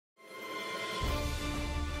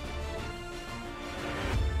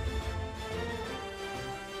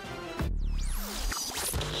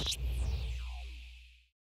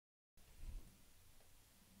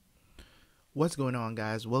What's going on,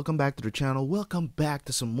 guys? Welcome back to the channel. Welcome back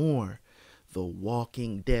to some more The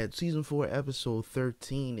Walking Dead. Season 4, episode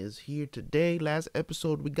 13 is here today. Last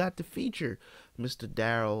episode, we got to feature Mr.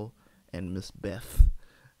 Daryl and Miss Beth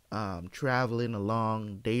traveling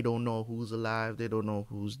along. They don't know who's alive. They don't know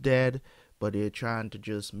who's dead, but they're trying to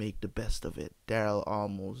just make the best of it. Daryl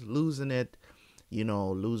almost losing it. I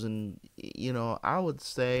wouldn't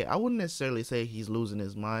necessarily say he's losing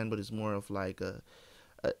his mind, but it's more of like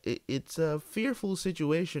it's a fearful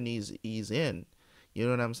situation he's in. You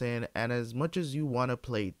know what I'm saying? And as much as you want to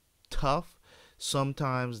play tough,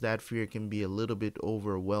 sometimes that fear can be a little bit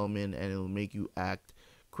overwhelming and it'll make you act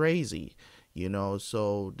crazy.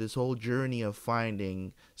 So this whole journey of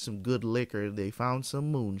finding some good liquor, they found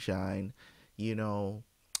some moonshine. You know,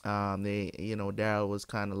 Daryl was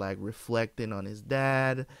kind of like reflecting on his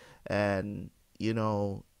dad, and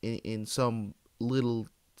in some little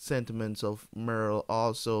sentiments of Merle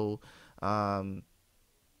also. Um,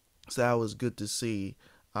 so that was good to see.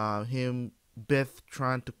 Beth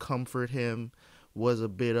trying to comfort him was a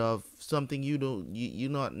bit of something you're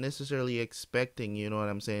not necessarily expecting. You know what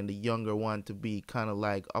I'm saying? The younger one to be kind of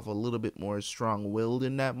like of a little bit more strong-willed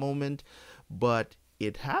in that moment, but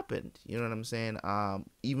it happened. You know what I'm saying?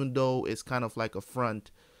 Even though it's kind of like a front,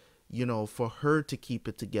 for her to keep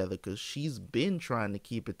it together, because she's been trying to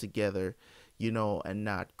keep it together, and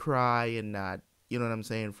not cry and not, what I'm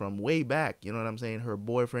saying, from way back. You know what I'm saying? Her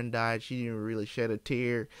boyfriend died. She didn't really shed a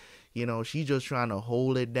tear. She's just trying to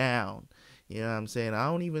hold it down. You know what I'm saying? I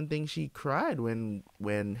don't even think she cried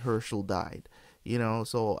when Herschel died.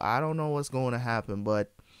 So I don't know what's going to happen,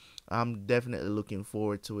 but I'm definitely looking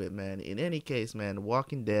forward to it, man. In any case, man,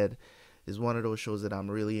 Walking Dead is one of those shows that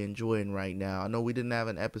I'm really enjoying right now. I know we didn't have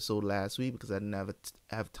an episode last week because I didn't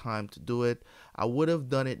have time to do it. I would have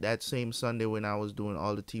done it that same Sunday when I was doing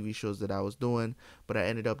all the TV shows that I was doing, but I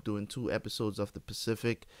ended up doing 2 episodes of the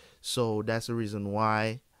Pacific. So that's the reason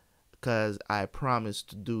why, because I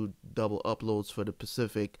promised to do double uploads for the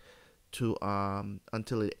Pacific to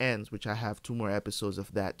until it ends, which I have 2 more episodes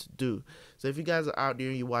of that to do. So if you guys are out there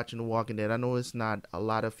and you're watching The Walking Dead, I know it's not a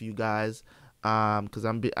lot of you guys, because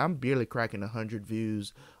I'm barely cracking 100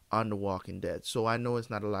 views on The Walking Dead. So I know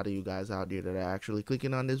it's not a lot of you guys out there that are actually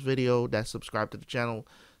clicking on this video, that subscribe to the channel.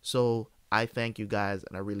 So I thank you guys,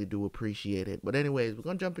 and I really do appreciate it. But anyways, we're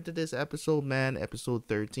gonna jump into this episode, man, episode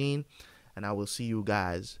 13, and I will see you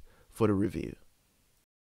guys for the review.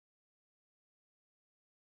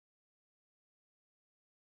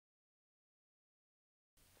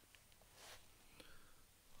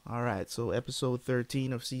 All right, so episode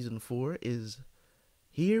 13 of season 4 is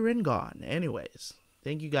here and gone. Anyways,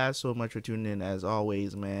 thank you guys so much for tuning in as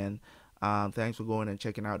always, man. Thanks for going and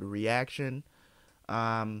checking out the reaction.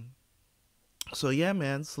 Um, so yeah,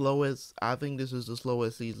 man, I think this is the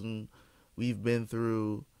slowest season we've been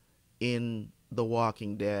through in The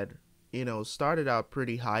Walking Dead. Started out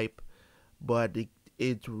pretty hype, but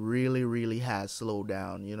it really, really has slowed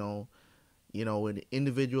down. In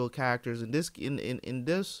individual characters in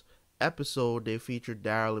this episode, they featured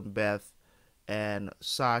Daryl and Beth and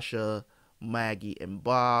Sasha, Maggie, and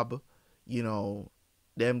Bob,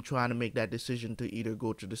 them trying to make that decision to either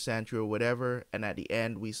go to the sanctuary or whatever. And at the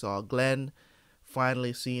end, we saw Glenn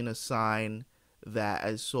finally seeing a sign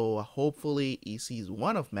so hopefully he sees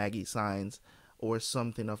one of Maggie's signs or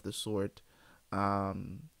something of the sort.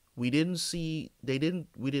 We didn't see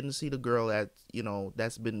the girl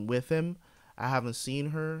that's been with him. I haven't seen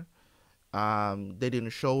her. They didn't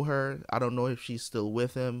show her. I don't know if she's still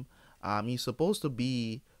with him. He's supposed to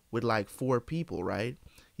be with like 4 people, right?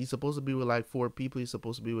 He's supposed to be with like 4 people. He's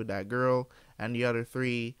supposed to be with that girl and the other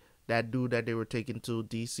 3, that dude that they were taking to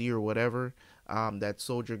DC or whatever, that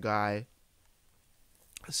soldier guy.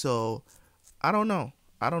 So I don't know.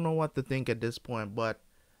 I don't know what to think at this point, but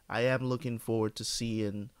I am looking forward to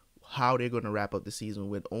seeing how they're going to wrap up the season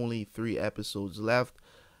with only 3 episodes left.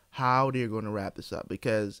 How they're going to wrap this up,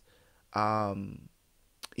 because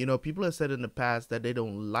people have said in the past that they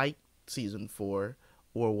don't like season 4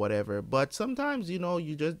 or whatever, but sometimes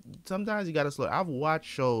sometimes you gotta slow. I've watched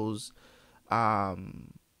shows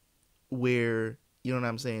where, what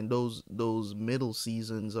I'm saying, those middle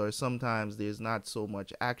seasons, or sometimes there's not so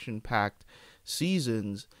much action packed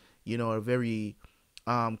seasons, are very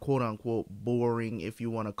quote unquote boring, if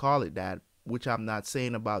you want to call it that, which I'm not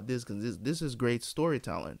saying about this, because this is great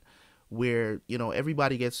storytelling where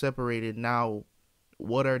everybody gets separated. Now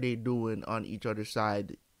what are they doing on each other's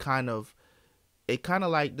side? It kind of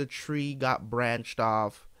like the tree got branched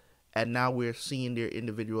off, and now we're seeing their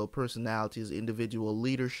individual personalities, individual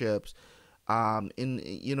leaderships, in,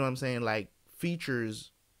 what I'm saying, like features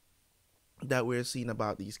that we're seeing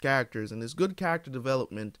about these characters. And it's good character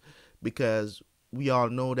development because we all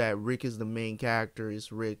know that Rick is the main character.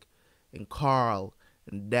 It's Rick and Carl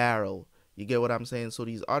and Daryl. You get what I'm saying? So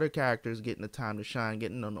these other characters getting the time to shine,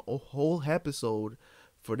 getting on a whole episode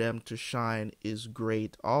for them to shine is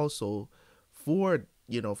great also for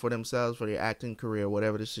for themselves, for their acting career,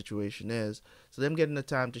 whatever the situation is. So them getting the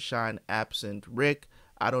time to shine absent Rick,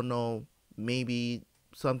 I don't know, maybe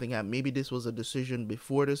maybe this was a decision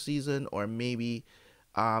before the season, or maybe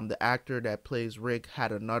the actor that plays Rick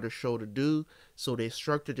had another show to do, so they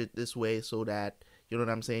structured it this way so that, you know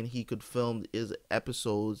what I'm saying, he could film his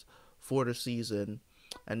episodes for the season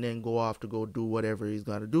and then go off to go do whatever he's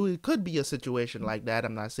gonna do. It could be a situation like that.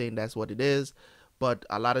 I'm not saying that's what it is, but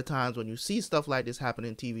a lot of times when you see stuff like this happen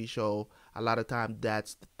in TV show, a lot of times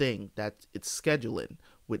that's the thing, that it's scheduling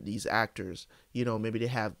with these actors. Maybe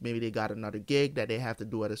they got another gig that they have to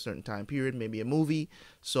do at a certain time period, maybe a movie,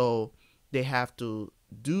 so they have to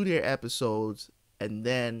do their episodes, and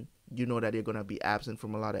then that they're gonna be absent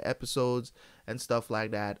from a lot of episodes and stuff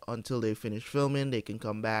like that until they finish filming. They can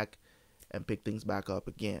come back and pick things back up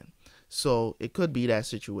again. So it could be that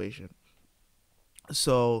situation.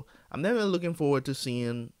 So I'm definitely looking forward to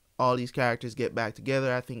seeing all these characters get back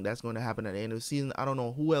together. I think that's going to happen at the end of the season. I don't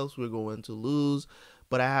know who else we're going to lose,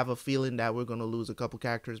 but I have a feeling that we're going to lose a couple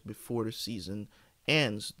characters before the season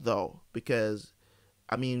ends, though, because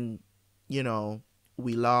I mean,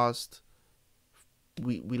 we lost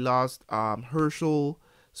Herschel,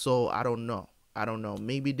 so I don't know.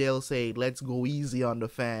 Maybe they'll say let's go easy on the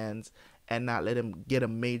fans and not let him get a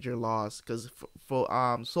major loss, because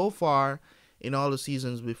for so far in all the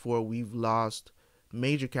seasons before, we've lost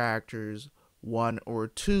major characters, one or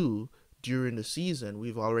two during the season.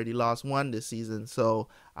 We've already lost one this season, so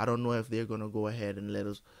I don't know if they're gonna go ahead and let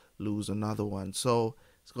us lose another one. So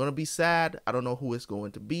it's gonna be sad. I don't know who it's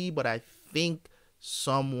going to be, but I think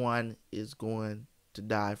someone is going to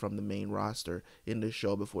die from the main roster in this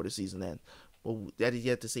show before the season ends. Well, that is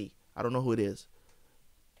yet to see. I don't know who it is.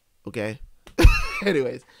 Okay.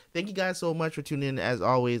 Anyways, thank you guys so much for tuning in. As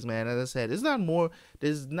always, man, as I said,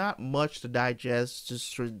 there's not much to digest,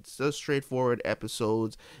 just straightforward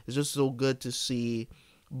episodes. It's just so good to see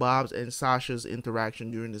Bob's and Sasha's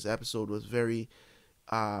interaction during this episode. Was very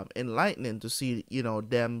enlightening to see,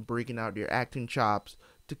 them breaking out their acting chops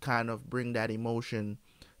to kind of bring that emotion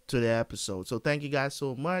to the episode. So thank you guys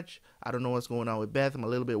so much. I don't know what's going on with Beth. I'm a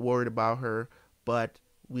little bit worried about her, but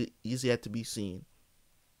is yet to be seen.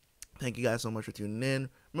 Thank you guys so much for tuning in.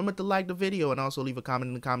 Remember to like the video and also leave a comment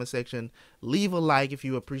in the comment section. Leave a like if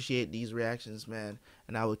you appreciate these reactions, man.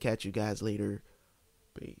 And I will catch you guys later.